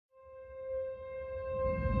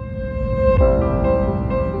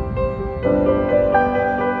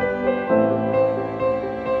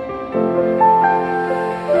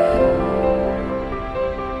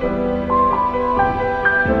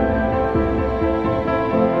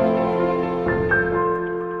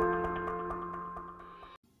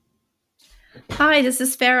Hi, this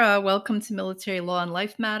is Farah. Welcome to Military Law and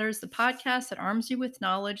Life Matters, the podcast that arms you with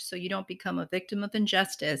knowledge so you don't become a victim of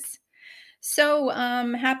injustice.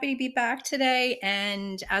 Happy to be back today.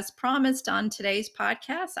 And as promised on today's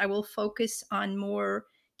podcast, I will focus on more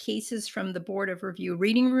cases from the Board of Review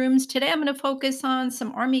reading rooms. Today, I'm going to focus on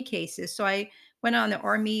some Army cases. So I went on the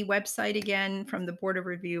Army website again from the Board of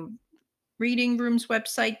Review reading rooms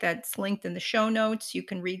website that's linked in the show notes. You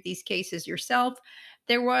can read these cases yourself.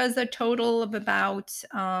 There was a total of about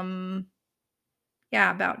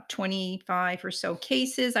 25 or so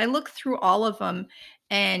cases. I looked through all of them,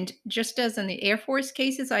 and just as in the Air Force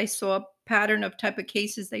cases, I saw a pattern of type of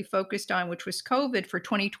cases they focused on, which was COVID for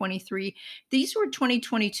 2023. These were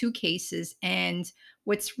 2022 cases, and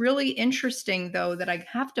what's really interesting, though, that I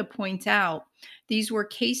have to point out, these were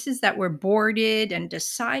cases that were boarded and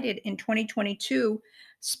decided in 2022.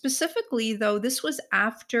 Specifically, though, this was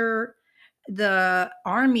after the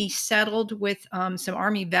Army settled with some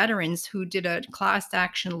Army veterans who did a class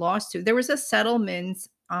action lawsuit. There was a settlement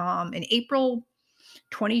in April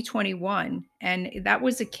 2021, and that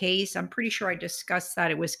was a case. I'm pretty sure I discussed that.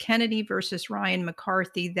 It was Kennedy versus Ryan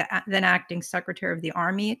McCarthy, then acting Secretary of the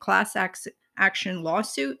Army, a action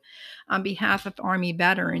lawsuit on behalf of Army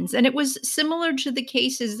veterans. And it was similar to the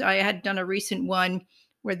cases I had done a recent one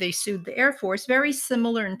where they sued the Air Force, very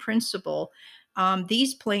similar in principle.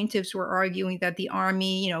 These plaintiffs were arguing that the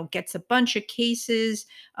Army, gets a bunch of cases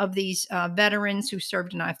of these veterans who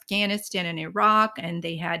served in Afghanistan and Iraq, and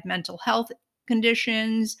they had mental health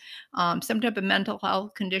conditions, some type of mental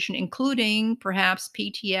health condition, including perhaps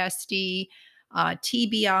PTSD,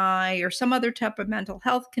 TBI, or some other type of mental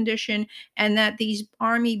health condition, and that these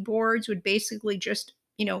Army boards would basically just,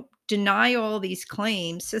 deny all these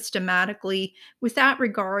claims systematically without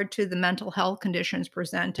regard to the mental health conditions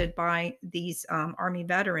presented by these Army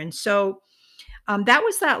veterans. So that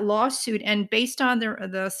was that lawsuit. And based on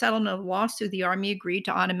the settlement of the lawsuit, the Army agreed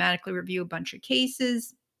to automatically review a bunch of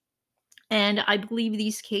cases. And I believe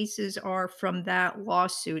these cases are from that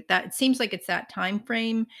lawsuit. That it seems like it's that time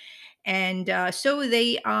frame. And so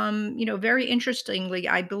they, very interestingly,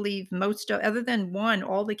 I believe other than one,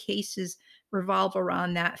 all the cases revolve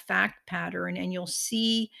around that fact pattern. And you'll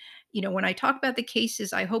see, when I talk about the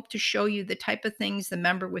cases, I hope to show you the type of things the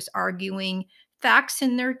member was arguing, facts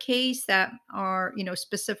in their case that are,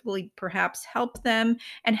 specifically perhaps help them,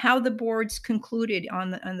 and how the boards concluded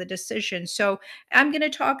on the decision. So I'm going to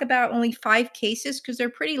talk about only 5 cases because they're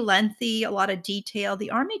pretty lengthy, a lot of detail.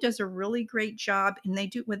 The Army does a really great job, and they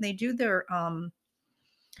do when they do their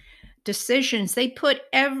decisions, they put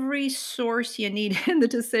every source you need in the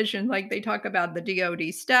decision. Like they talk about the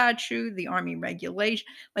DoD statute, the Army regulation,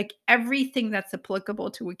 like everything that's applicable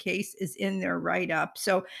to a case is in their write up.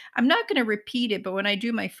 So I'm not going to repeat it, but when I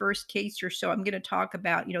do my first case or so, I'm going to talk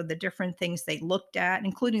about, the different things they looked at,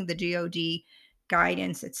 including the DoD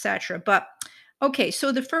guidance, etc. But okay,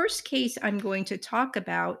 so the first case I'm going to talk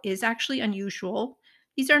about is actually unusual.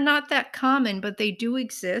 These are not that common, but they do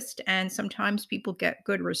exist, and sometimes people get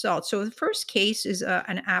good results. So the first case is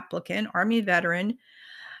an applicant, Army veteran,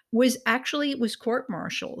 was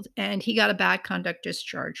court-martialed, and he got a bad conduct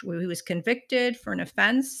discharge. He was convicted for an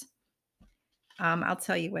offense. I'll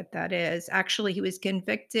tell you what that is. Actually, he was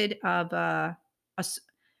convicted of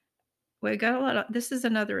we got a lot of. This is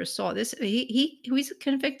another assault. He was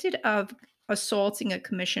convicted of assaulting a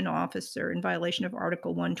commissioned officer in violation of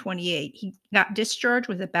Article 128. He got discharged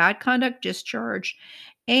with a bad conduct discharge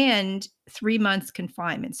and 3 months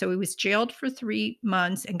confinement. So he was jailed for 3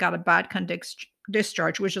 months and got a bad conduct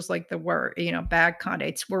discharge, which is like the word, bad conduct.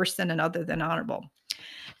 It's worse than another than honorable.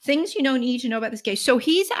 Things you don't need to know about this case. So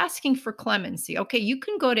he's asking for clemency. Okay, you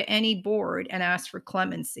can go to any board and ask for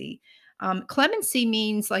clemency. Clemency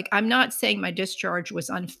means like I'm not saying my discharge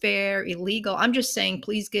was unfair, illegal. I'm just saying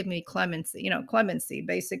please give me clemency. Clemency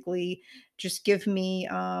basically just give me,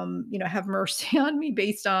 have mercy on me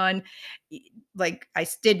based on like I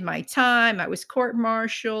did my time. I was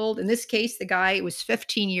court-martialed. In this case, the guy, it was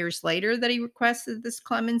 15 years later that he requested this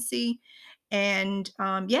clemency. And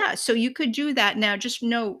yeah, so you could do that. Now, just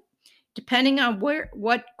note, depending on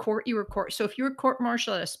what court you were court. So if you were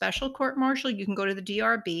court-martial at a special court-martial, you can go to the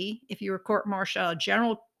DRB. If you were court-martial at a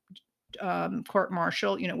general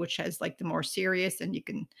court-martial, which has like the more serious and you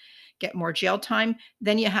can get more jail time,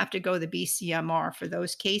 then you have to go to the BCMR for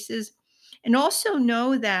those cases. And also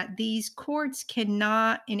know that these courts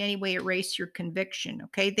cannot in any way erase your conviction,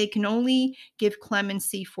 okay? They can only give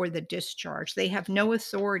clemency for the discharge. They have no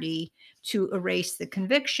authority to erase the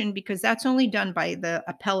conviction because that's only done by the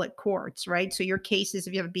appellate courts, right? So your cases,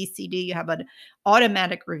 if you have a BCD, you have an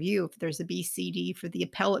automatic review if there's a BCD for the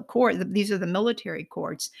appellate court. These are the military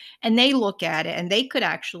courts, and they look at it and they could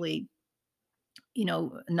actually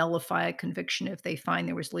nullify a conviction if they find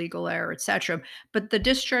there was legal error, etc. But the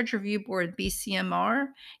Discharge Review Board, BCMR,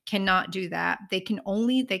 cannot do that. They can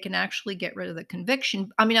actually get rid of the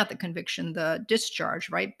conviction. I mean, not the conviction, the discharge,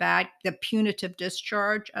 right? The punitive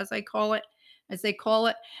discharge, as they call it,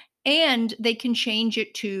 and they can change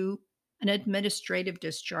it to an administrative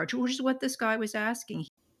discharge, which is what this guy was asking.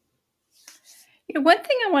 One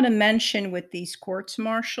thing I want to mention with these courts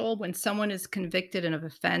martial, when someone is convicted of an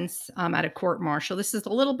offense at a court martial, this is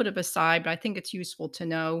a little bit of a side, but I think it's useful to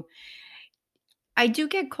know. I do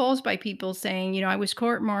get calls by people saying, I was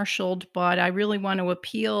court martialed, but I really want to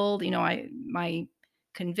appeal, my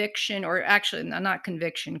conviction, or actually, not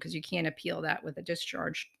conviction, because you can't appeal that with a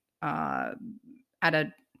discharge uh, at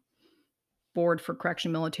a Board for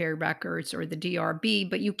Correction Military Records or the DRB,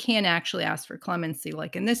 but you can actually ask for clemency,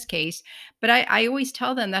 like in this case. But I always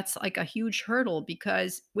tell them that's like a huge hurdle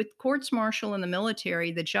because with courts martial in the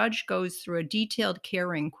military, the judge goes through a detailed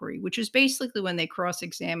care inquiry, which is basically when they cross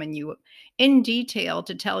examine you in detail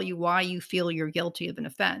to tell you why you feel you're guilty of an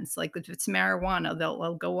offense. Like if it's marijuana,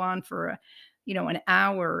 they'll go on for an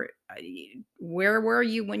hour. Where were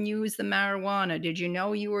you when you used the marijuana? Did you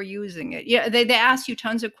know you were using it? Yeah, they ask you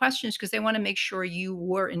tons of questions because they want to make sure you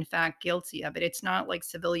were in fact guilty of it. It's not like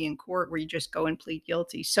civilian court where you just go and plead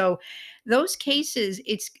guilty. So those cases,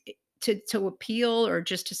 it's to appeal or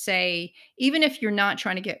just to say, even if you're not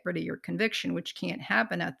trying to get rid of your conviction, which can't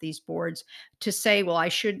happen at these boards, to say, well, I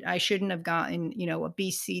shouldn't have gotten, a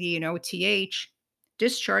BCD and OTH.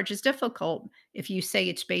 Discharge is difficult if you say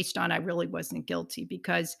it's based on I really wasn't guilty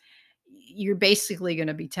because you're basically going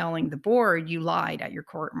to be telling the board you lied at your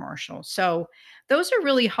court martial. So those are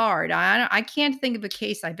really hard. I can't think of a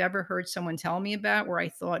case I've ever heard someone tell me about where I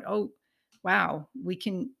thought, oh, wow,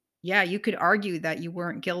 yeah, you could argue that you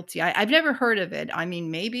weren't guilty. I've never heard of it. I mean,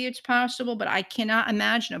 maybe it's possible, but I cannot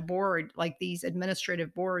imagine a board like these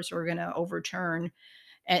administrative boards are going to overturn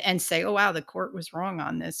and say, "Oh, wow, the court was wrong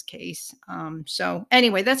on this case." So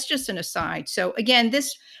anyway, that's just an aside. So again,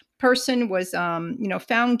 this person was,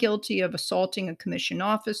 found guilty of assaulting a commissioned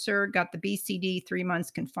officer, got the BCD, 3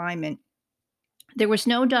 months confinement. There was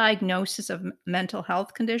no diagnosis of mental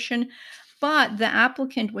health condition, but the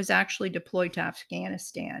applicant was actually deployed to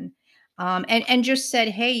Afghanistan, and just said,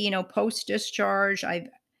 "Hey, post discharge,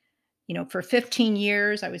 for 15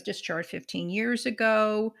 years. I was discharged 15 years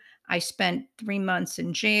ago. I spent 3 months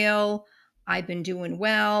in jail. I've been doing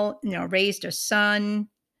well, raised a son,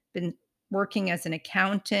 been working as an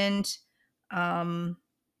accountant." Um,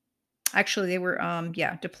 Actually, they were,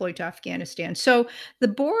 deployed to Afghanistan. So the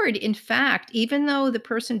board, in fact, even though the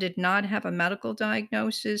person did not have a medical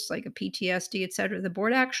diagnosis like a PTSD, et cetera, the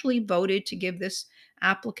board actually voted to give this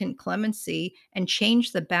applicant clemency and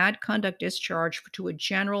change the bad conduct discharge to a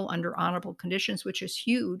general under honorable conditions, which is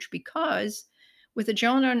huge because with a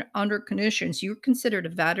general under conditions, you're considered a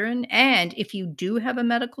veteran. And if you do have a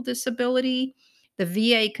medical disability, the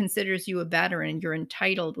VA considers you a veteran. You're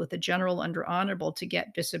entitled with a general under honorable to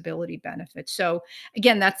get disability benefits. So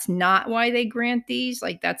again, that's not why they grant these.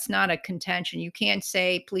 Like that's not a contention. You can't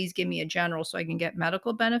say, please give me a general so I can get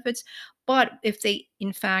medical benefits. But if they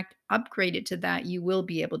in fact upgrade it to that, you will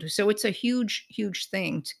be able to. So it's a huge, huge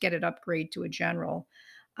thing to get it upgrade to a general.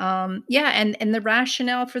 Yeah, and the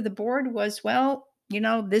rationale for the board was, well,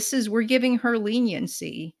 we're giving her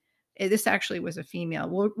leniency. This actually was a female.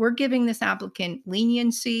 We're giving this applicant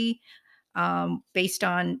leniency based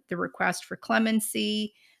on the request for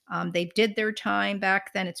clemency. They did their time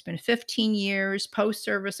back then. It's been 15 years. Post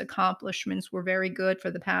service accomplishments were very good for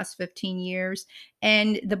the past 15 years.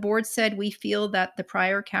 And the board said, we feel that the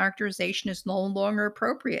prior characterization is no longer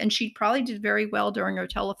appropriate. And she probably did very well during her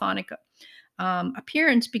telephonic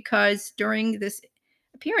appearance because during this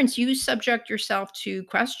appearance, you subject yourself to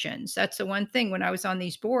questions. That's the one thing. When I was on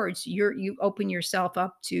these boards, you open yourself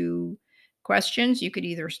up to questions. You could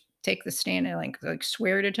either take the stand and like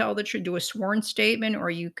swear to tell the truth, do a sworn statement,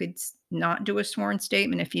 or you could not do a sworn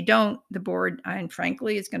statement. If you don't, the board, and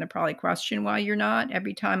frankly, is going to probably question why you're not.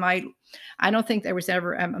 Every time I don't think there was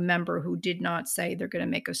ever a member who did not say they're going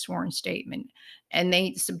to make a sworn statement, and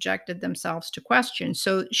they subjected themselves to questions.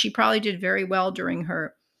 So she probably did very well during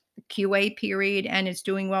her QA period and is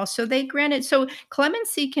doing well. So they granted, so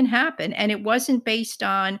clemency can happen. And it wasn't based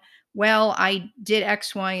on well, I did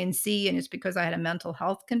X, Y, and Z, and it's because I had a mental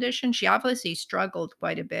health condition. She obviously struggled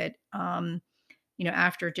quite a bit,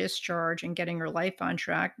 after discharge and getting her life on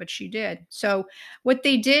track, but she did. So what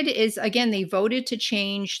they did is, again, they voted to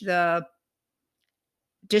change the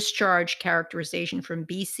discharge characterization from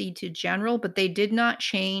BC to general, but they did not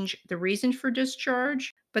change the reason for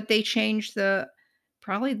discharge, but they changed the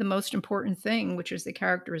probably the most important thing, which is the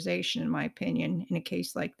characterization, in my opinion, in a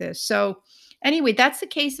case like this. So, anyway, that's the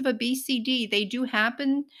case of a BCD. They do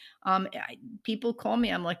happen. People call me.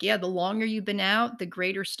 I'm like, yeah, the longer you've been out, the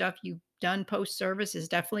greater stuff you've done post service is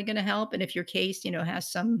definitely going to help. And if your case,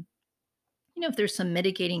 has some if there's some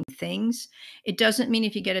mitigating things, it doesn't mean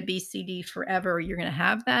if you get a BCD forever, you're going to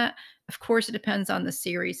have that. Of course, it depends on the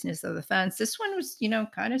seriousness of the offense. This one was,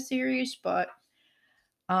 kind of serious, but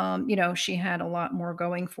she had a lot more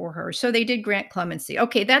going for her. So they did grant clemency.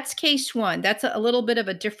 Okay, that's case one. That's a little bit of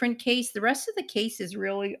a different case. The rest of the cases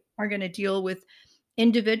really are going to deal with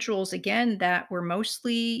individuals, again, that were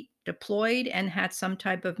mostly deployed and had some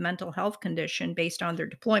type of mental health condition based on their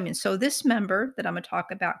deployment. So this member that I'm going to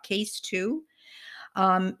talk about, case two,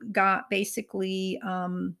 got basically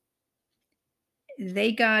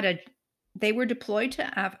they got a they were deployed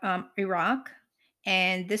to Iraq,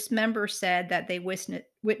 and this member said that they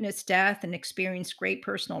witnessed death and experienced great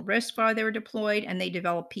personal risk while they were deployed, and they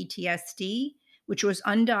developed PTSD, which was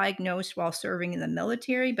undiagnosed while serving in the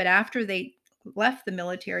military. But after they left the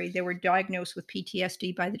military, they were diagnosed with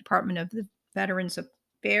PTSD by the Department of the Veterans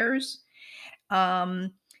Affairs.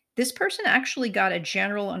 um, this person actually got a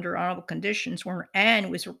general under honorable conditions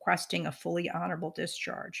and was requesting a fully honorable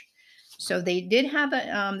discharge. So they did have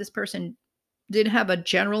this person did have a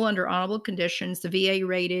general under honorable conditions. The VA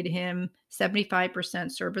rated him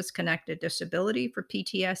 75% service connected disability for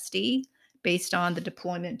PTSD based on the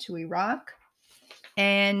deployment to Iraq.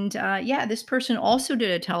 And yeah, this person also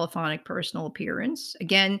did a telephonic personal appearance.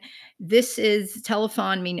 Again, this is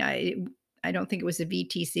telephone. I mean, I don't think it was a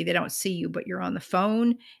VTC. They don't see you, but you're on the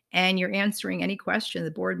phone and you're answering any question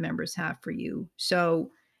the board members have for you.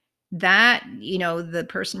 So that, the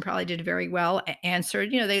person probably did very well,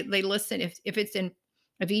 answered, they listen. If it's in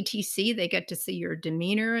a VTC, they get to see your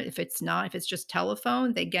demeanor. If it's not, if it's just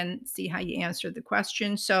telephone, they again see how you answered the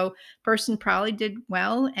question. So person probably did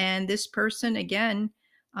well. And this person, again,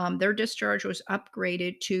 their discharge was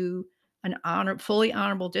upgraded to an fully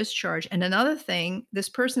honorable discharge. And another thing, this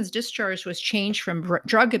person's discharge was changed from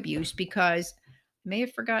drug abuse because I may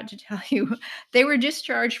have forgot to tell you they were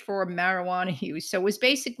discharged for marijuana use. So it was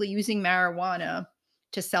basically using marijuana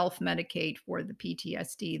to self-medicate for the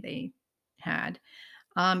PTSD they had.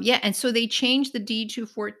 Yeah, and so they changed the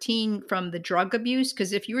D214 from the drug abuse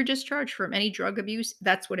because if you were discharged from any drug abuse,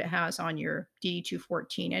 that's what it has on your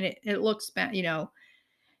D214, and it looks bad.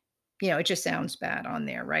 It just sounds bad on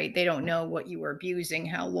there, right? They don't know what you were abusing,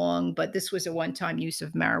 how long, but this was a one-time use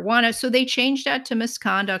of marijuana. So they changed that to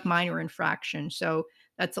misconduct, minor infraction. So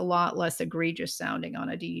that's a lot less egregious sounding on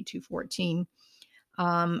a DD-214.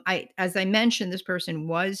 As I mentioned, this veteran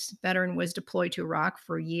was deployed to Iraq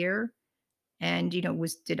for a year and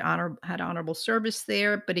had honorable service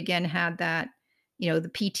there, but again had that,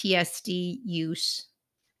 the PTSD use.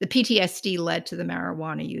 The PTSD led to the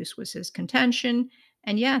marijuana use was his contention.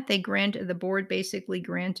 And yeah, the board basically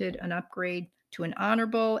granted an upgrade to an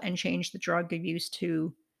honorable and changed the drug abuse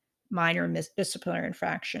to minor disciplinary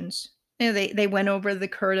infractions. They went over the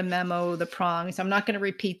CURTA memo, the prongs. I'm not going to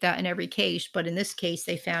repeat that in every case, but in this case,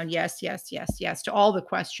 they found yes, yes, yes, yes to all the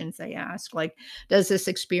questions they asked. Like, does this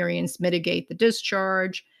experience mitigate the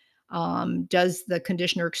discharge? Does the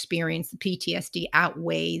conditioner experience the PTSD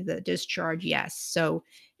outweigh the discharge? Yes. So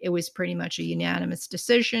it was pretty much a unanimous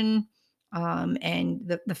decision. And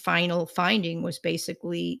the final finding was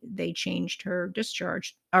basically they changed her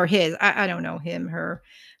discharge or I don't know, her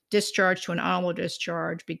discharge to an honorable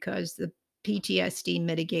discharge because the PTSD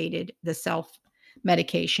mitigated the self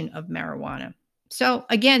medication of marijuana. So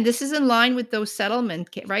again, this is in line with those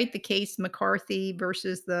right? The case McCarthy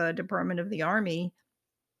versus the Department of the Army,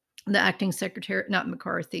 the acting secretary, not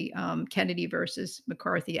McCarthy, Kennedy versus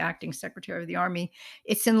McCarthy, acting secretary of the Army.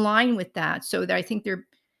 It's in line with that. So that I think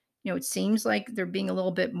it seems like they're being a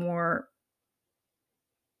little bit more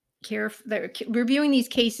careful. They're reviewing these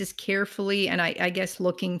cases carefully, and I guess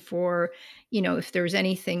looking for, if there's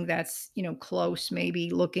anything that's, close,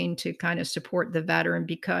 maybe looking to kind of support the veteran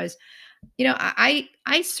because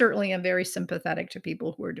I certainly am very sympathetic to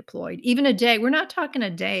people who are deployed. Even a day. We're not talking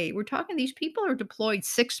a day. We're talking these people are deployed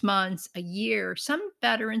 6 months, a year. Some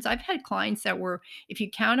veterans, I've had clients that were, if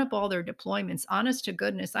you count up all their deployments, honest to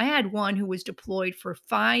goodness, I had one who was deployed for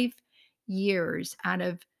 5 years out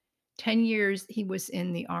of 10 years he was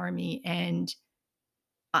in the Army, and,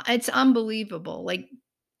 it's unbelievable, like,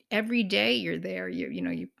 every day you're there,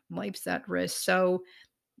 your life's at risk, so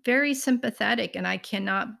very sympathetic, and I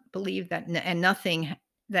cannot believe that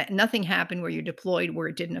nothing happened where you're deployed where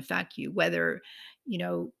it didn't affect you, whether,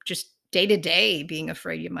 just day to day being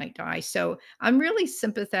afraid you might die. So I'm really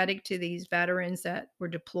sympathetic to these veterans that were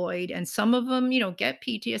deployed, and some of them, get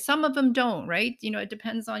PTSD, some of them don't, right? It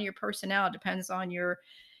depends on your personnel, it depends on your,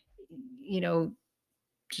 you know,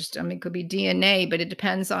 just I mean, it could be DNA, but it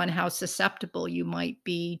depends on how susceptible you might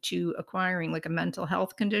be to acquiring like a mental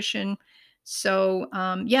health condition. So,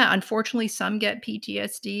 yeah, unfortunately, some get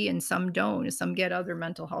PTSD and some don't. Some get other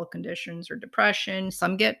mental health conditions or depression.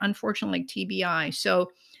 Some get, unfortunately, like TBI.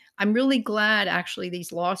 So, I'm really glad actually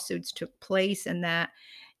these lawsuits took place and that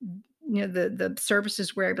the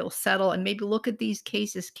services were able to settle and maybe look at these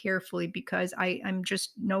cases carefully because I'm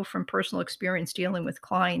just know from personal experience dealing with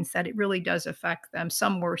clients that it really does affect them,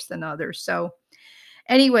 some worse than others. So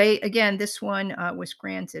anyway, again, this one was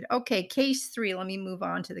granted. Okay, case three. Let me move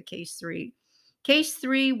on to the case three. Case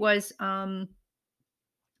three was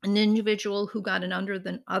an individual who got an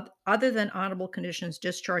other than honorable conditions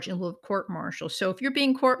discharge in lieu of court martial. So if you're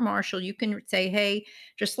being court martial, you can say, "Hey,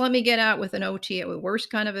 just let me get out with an OT at the worst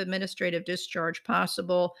kind of administrative discharge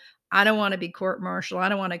possible. I don't want to be court martial. I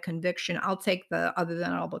don't want a conviction. I'll take the other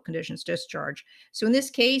than honorable conditions discharge." So in this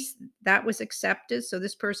case, that was accepted. So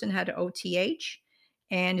this person had OTH.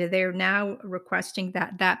 And they're now requesting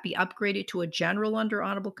that that be upgraded to a general under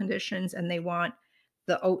honorable conditions, and they want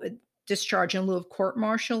the discharge in lieu of court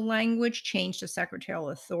martial language changed to secretarial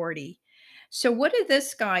authority. So what did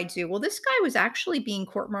this guy do? Well, this guy was actually being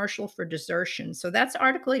court-martialed for desertion. So that's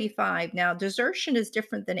Article 85. Now, desertion is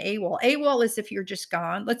different than AWOL. AWOL is if you're just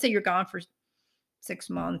gone. Let's say you're gone for 6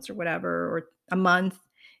 months or whatever, or a month.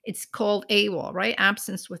 It's called AWOL, right?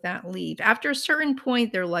 Absence without leave. After a certain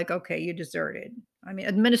point, they're like, okay, you deserted. I mean,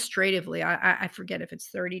 administratively, I forget if it's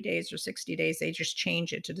 30 days or 60 days. They just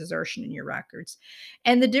change it to desertion in your records.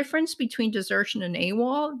 And the difference between desertion and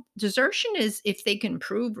AWOL, desertion is if they can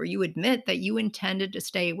prove or you admit that you intended to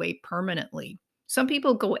stay away permanently. Some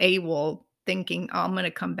people go AWOL thinking, oh, I'm going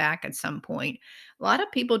to come back at some point. A lot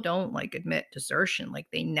of people don't like admit desertion. Like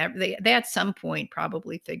they at some point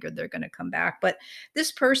probably figured they're going to come back. But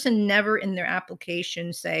this person never in their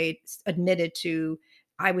application admitted to,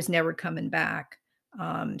 I was never coming back.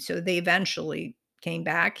 So they eventually came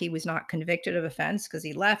back. He was not convicted of offense because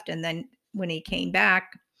he left. And then when he came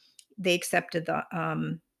back, they accepted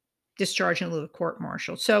the discharge in lieu of court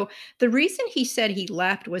martial. So the reason he said he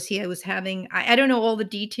left was he was having, I don't know all the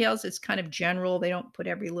details. It's kind of general. They don't put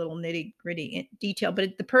every little nitty gritty detail,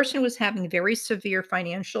 but the person was having very severe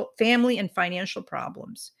family and financial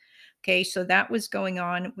problems. Okay. So that was going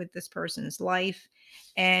on with this person's life.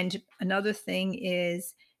 And another thing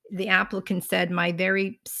is the applicant said, my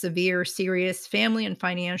very severe, serious family and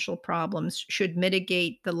financial problems should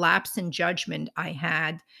mitigate the lapse in judgment I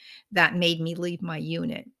had that made me leave my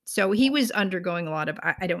unit. So he was undergoing a lot of,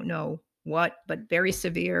 I don't know what, but very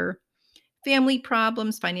severe family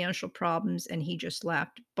problems, financial problems, and he just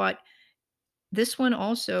left. But this one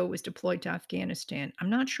also was deployed to Afghanistan. I'm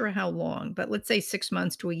not sure how long, but let's say 6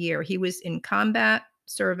 months to a year. He was in combat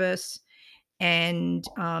service and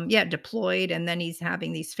yeah, deployed. And then he's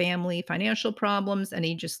having these family financial problems and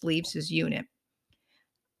he just leaves his unit.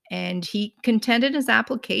 And he contended his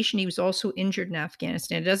application he was also injured in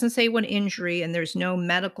Afghanistan. It doesn't say what injury, and there's no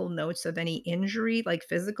medical notes of any injury, like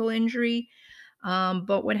physical injury.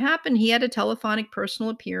 But what happened, he had a telephonic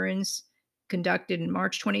personal appearance conducted in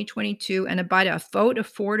March 2022, and by a vote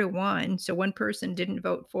of 4-1, so one person didn't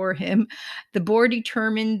vote for him, the board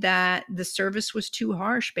determined that the service was too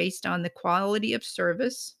harsh based on the quality of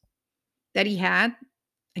service that he had.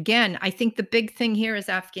 Again, I think the big thing here is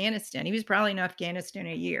Afghanistan. He was probably in Afghanistan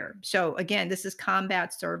a year. So again, this is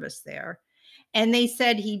combat service there. And they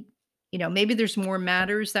said maybe there's more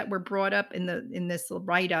matters that were brought up in this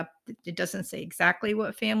write-up. It doesn't say exactly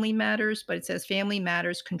what family matters, but it says family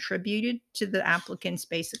matters contributed to the applicant's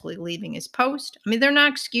basically leaving his post. I mean, they're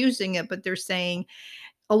not excusing it, but they're saying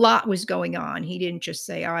a lot was going on. He didn't just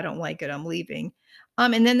say, "Oh, I don't like it, I'm leaving."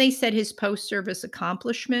 And then they said his post-service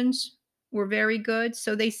accomplishments were very good.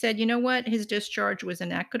 So they said, you know what? His discharge was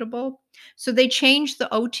inequitable. So they changed the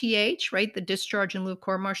OTH, right? The discharge in lieu of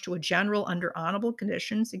court martial to a general under honorable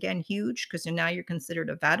conditions. Again, huge because now you're considered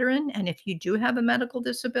a veteran. And if you do have a medical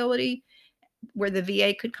disability where the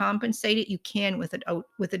VA could compensate it, you can with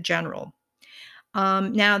a general.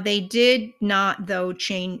 Now they did not though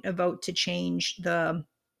vote to change the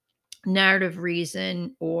narrative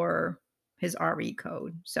reason or his RE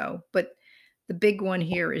code. So, but the big one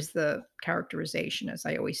here is the characterization, as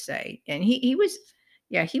I always say. And he was,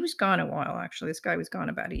 yeah, he was gone a while actually. This guy was gone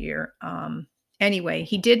about a year. Anyway,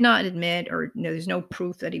 he did not admit, or no, there's no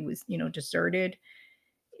proof that he was, deserted.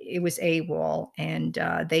 It was AWOL, and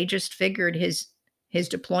they just figured his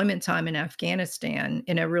deployment time in Afghanistan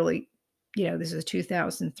in a really, this is a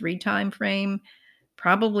 2003 time frame.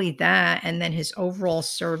 Probably that, and then his overall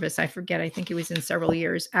service, I forget, I think he was in several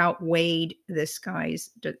years, outweighed this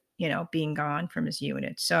guy's, being gone from his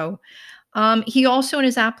unit. So, he also in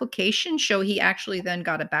his application show he actually then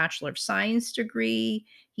got a Bachelor of Science degree.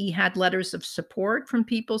 He had letters of support from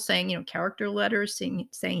people saying, character letters saying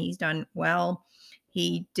he's done well.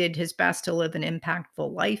 He did his best to live an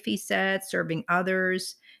impactful life, he said, serving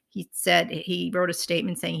others. He said he wrote a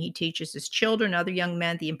statement saying he teaches his children, other young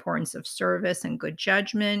men, the importance of service and good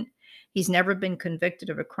judgment. He's never been convicted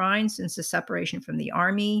of a crime since his separation from the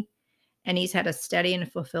Army. And he's had a steady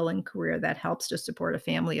and fulfilling career that helps to support a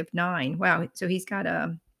family of 9. Wow. So he's got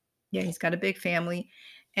a big family.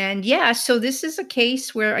 And yeah, so this is a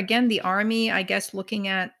case where, again, the Army, I guess, looking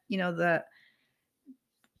at,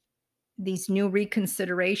 these new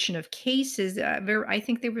reconsideration of cases, I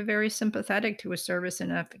think they were very sympathetic to his service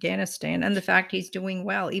in Afghanistan and the fact he's doing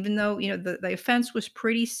well, even though, the offense was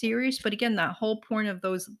pretty serious. But again, that whole point of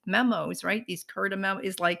those memos, right? These CURTA memos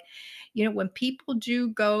is like, when people do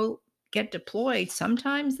go get deployed,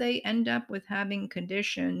 sometimes they end up with having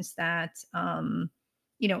conditions that,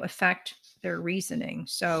 affect their reasoning.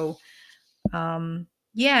 So,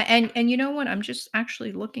 yeah. And you know what? I'm just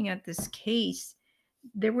actually looking at this case.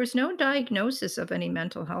 There was no diagnosis of any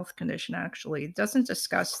mental health condition, actually. It doesn't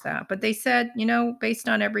discuss that. But they said, based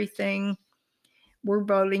on everything, we're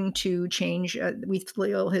voting to change. We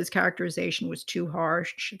feel his characterization was too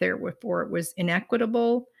harsh. Therefore, it was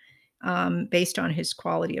inequitable based on his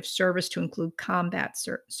quality of service to include combat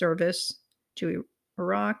service to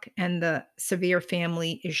Iraq and the severe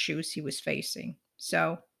family issues he was facing.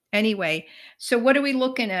 So, anyway, so what are we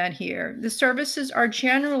looking at here? The services are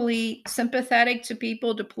generally sympathetic to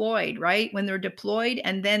people deployed, right? When they're deployed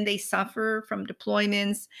and then they suffer from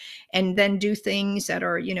deployments and then do things that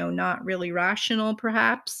are, not really rational,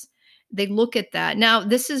 perhaps. They look at that. Now,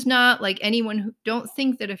 this is not like anyone who don't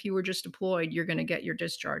think that if you were just deployed, you're going to get your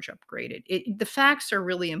discharge upgraded. The facts are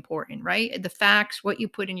really important, right? The facts, what you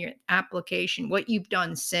put in your application, what you've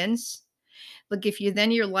done since. Like if you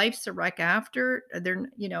then your life's a wreck after, they're,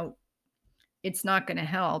 it's not going to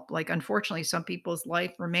help. Like, unfortunately, some people's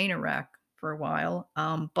life remain a wreck for a while.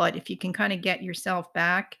 But if you can kind of get yourself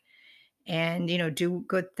back and do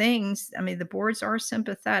good things, I mean, the boards are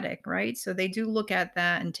sympathetic, right? So they do look at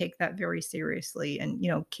that and take that very seriously and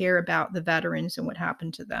care about the veterans and what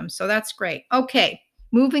happened to them. So that's great. Okay,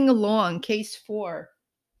 moving along, case 4.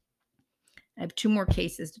 I have 2 more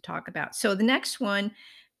cases to talk about. So the next one,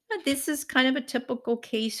 this is kind of a typical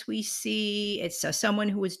case we see. It's someone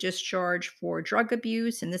who was discharged for drug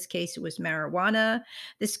abuse. In this case, it was marijuana.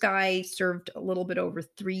 This guy served a little bit over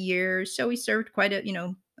 3 years. So he served quite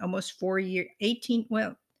a, almost 4 year, 18,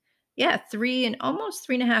 well, yeah, 3 and almost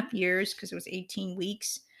 3.5 years because it was 18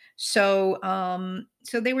 weeks. So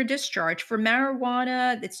they were discharged for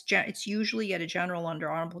marijuana. It's usually at a general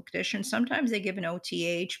under honorable condition. Sometimes they give an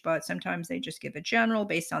OTH, but sometimes they just give a general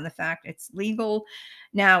based on the fact it's legal.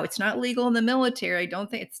 Now, it's not legal in the military. I don't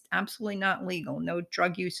think it's absolutely not legal. No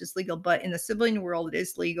drug use is legal, but in the civilian world, it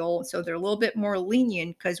is legal. So they're a little bit more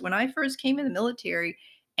lenient because when I first came in the military,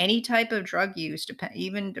 any type of drug use,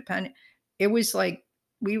 it was like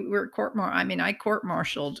we were I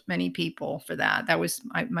court-martialed many people for that. That was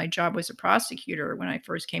my job was a prosecutor when I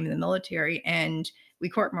first came in the military, and we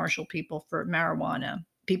court-martialed people for marijuana.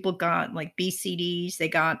 People got like BCDs, they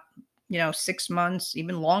got 6 months,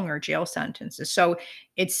 even longer jail sentences. So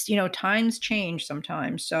it's times change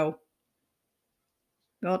sometimes. So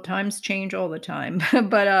well, times change all the time.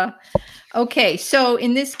 But okay, so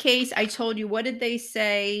in this case, I told you, what did they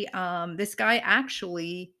say? This guy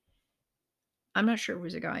actually, I'm not sure if it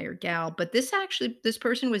was a guy or gal, but this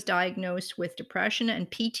person was diagnosed with depression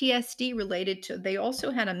and PTSD related to, they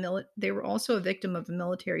also had they were also a victim of a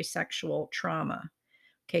military sexual trauma.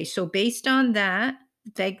 Okay, so based on that,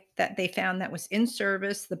 they found that was in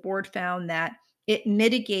service, the board found that it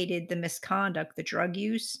mitigated the misconduct, the drug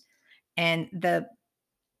use, and the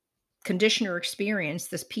condition or experience,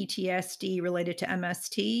 this PTSD related to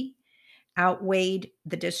MST, outweighed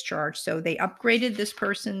the discharge. So they upgraded this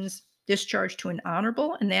person's discharge to an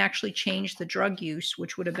honorable, and they actually changed the drug use,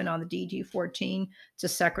 which would have been on the DD-14, to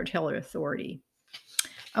Secretary Authority.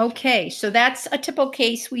 Okay, so that's a typical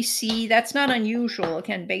case we see. That's not unusual,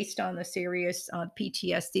 again, based on the serious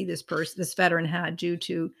PTSD this veteran had due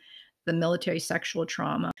to the military sexual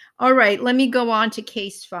trauma. All right, let me go on to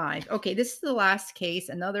case 5. Okay, this is the last case,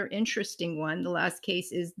 another interesting one. The last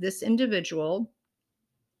case is this individual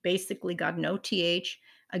basically got an OTH,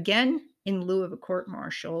 again, in lieu of a court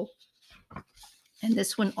martial. And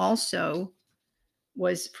this one also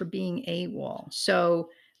was for being AWOL. So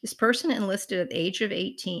this person enlisted at the age of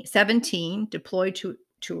 17, deployed to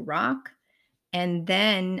Iraq, and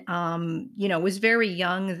then, was very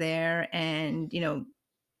young there. And,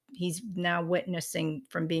 he's now witnessing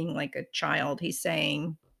from being like a child. He's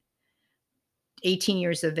saying 18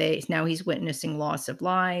 years of age. Now he's witnessing loss of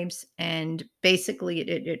lives. And basically,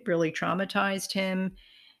 it really traumatized him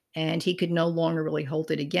and he could no longer really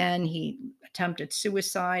hold it again. He attempted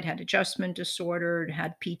suicide, had adjustment disorder,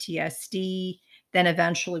 had PTSD, then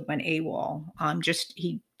eventually went AWOL. Just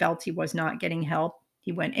he felt he was not getting help.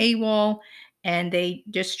 He went AWOL and they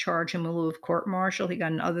discharged him in lieu of court martial. He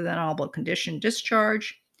got an other than honorable condition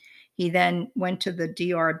discharge. He then went to the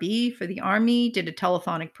DRB for the Army, did a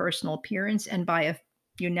telephonic personal appearance, and by a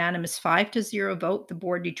unanimous 5-0 vote, the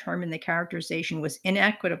board determined the characterization was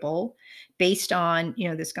inequitable based on,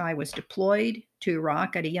 this guy was deployed to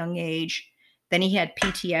Iraq at a young age. Then he had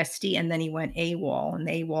PTSD and then he went AWOL, and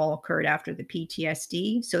the AWOL occurred after the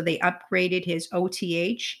PTSD. So they upgraded his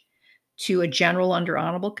OTH to a general under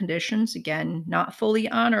honorable conditions. Again, not fully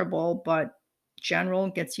honorable, but general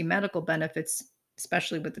gets you medical benefits,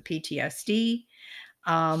 especially with the PTSD.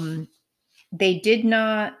 They did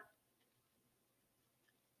not,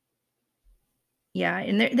 yeah,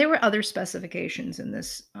 and there were other specifications in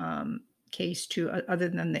this case too, other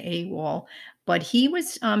than the AWOL. But he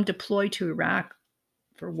was deployed to Iraq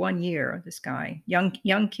for 1 year. This guy, young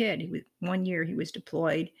kid, he was 1 year. He was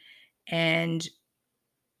deployed and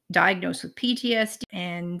diagnosed with PTSD,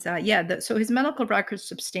 and so his medical records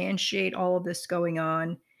substantiate all of this going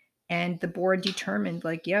on. And the board determined,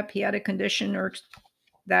 like, yep, he had a condition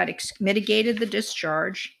that mitigated the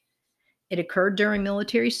discharge. It occurred during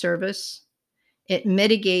military service. It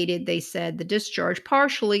mitigated, they said, the discharge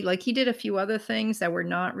partially. Like he did a few other things that were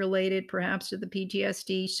not related perhaps to the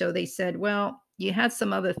PTSD. So they said, well, you had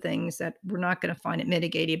some other things that we're not going to find it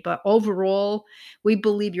mitigated. But overall, we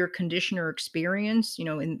believe your condition or experience,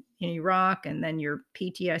 in Iraq and then your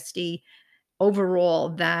PTSD, overall,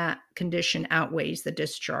 that condition outweighs the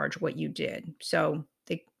discharge, what you did. So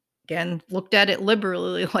they, again, looked at it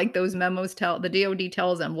liberally, like those memos tell, the DOD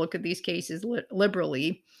tells them, look at these cases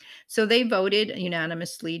liberally. So they voted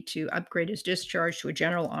unanimously to upgrade his discharge to a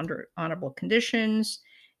general honorable conditions.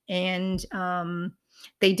 And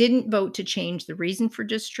they didn't vote to change the reason for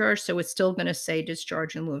discharge. So it's still going to say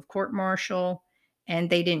discharge in lieu of court martial. And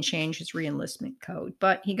they didn't change his reenlistment code,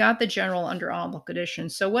 but he got the general under honorable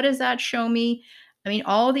conditions. So what does that show me? I mean,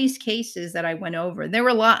 all these cases that I went over, there were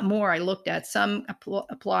a lot more I looked at. Some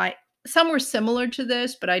apply, some were similar to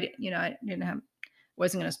this, but I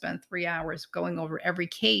wasn't going to spend 3 hours going over every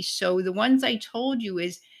case. So the ones I told you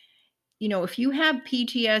is, if you have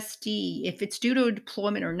PTSD, if it's due to a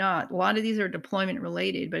deployment or not, a lot of these are deployment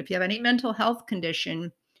related, but if you have any mental health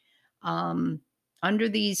condition, under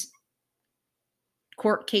these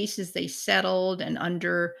court cases they settled and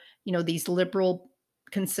under, these liberal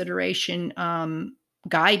consideration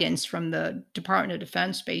guidance from the Department of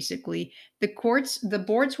Defense, basically, the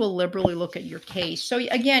boards will liberally look at your case. So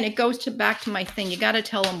again, it goes back to my thing. You got to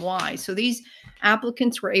tell them why. So these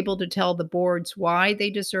applicants were able to tell the boards why they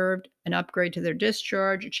deserved an upgrade to their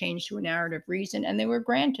discharge, a change to a narrative reason, and they were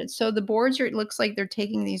granted. So the boards it looks like they're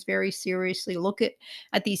taking these very seriously, look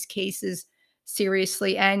at these cases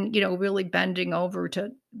seriously, and, really bending over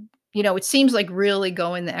to, it seems like really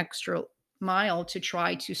going the extra mile to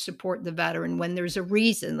try to support the veteran when there's a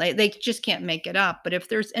reason. They just can't make it up. But if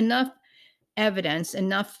there's enough evidence,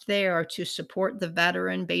 enough there to support the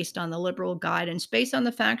veteran based on the liberal guidance, based on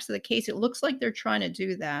the facts of the case, it looks like they're trying to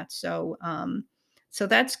do that. So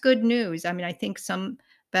that's good news. I mean, I think some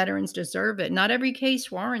veterans deserve it. Not every case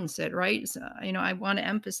warrants it, right? So, I want to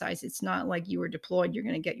emphasize it's not like you were deployed, you're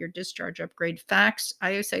going to get your discharge upgrade. Facts,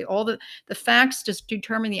 I always say all the facts just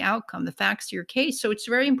determine the outcome, the facts to your case. So it's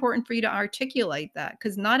very important for you to articulate that,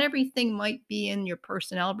 because not everything might be in your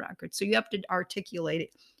personnel record. So you have to articulate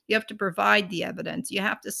it. You have to provide the evidence. You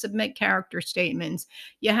have to submit character statements.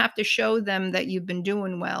 You have to show them that you've been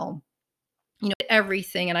doing well.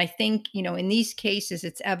 Everything. And I think, in these cases,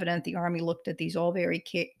 it's evident the Army looked at these all very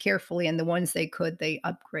carefully, and the ones they could, they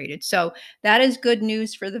upgraded. So that is good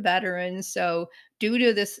news for the veterans. So due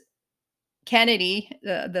to this Kennedy,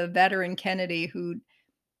 the veteran Kennedy, who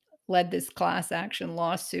led this class action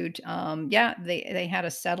lawsuit. Yeah, they had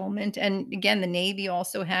a settlement, and again, the Navy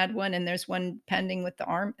also had one, and there's one pending with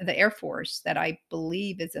the Air Force that I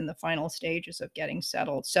believe is in the final stages of getting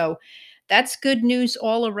settled. So that's good news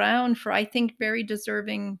all around for, I think, very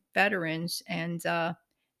deserving veterans. And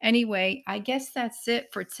anyway, I guess that's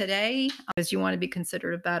it for today, as you want to be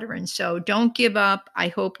considered a veteran. So don't give up. I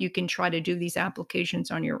hope you can try to do these applications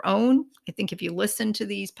on your own. I think if you listen to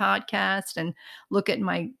these podcasts and look at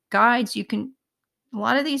my guides, you can a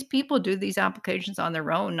lot of these people do these applications on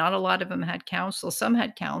their own. Not a lot of them had counsel. Some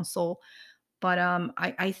had counsel, but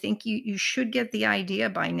I think you should get the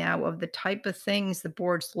idea by now of the type of things the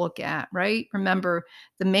boards look at, right? Remember,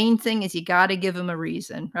 the main thing is you got to give them a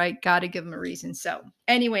reason, right? Got to give them a reason. So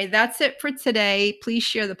anyway, that's it for today. Please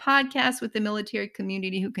share the podcast with the military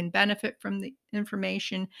community who can benefit from the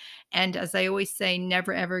information. And as I always say,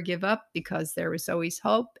 never ever give up because there is always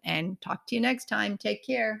hope. And talk to you next time. Take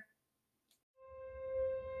care.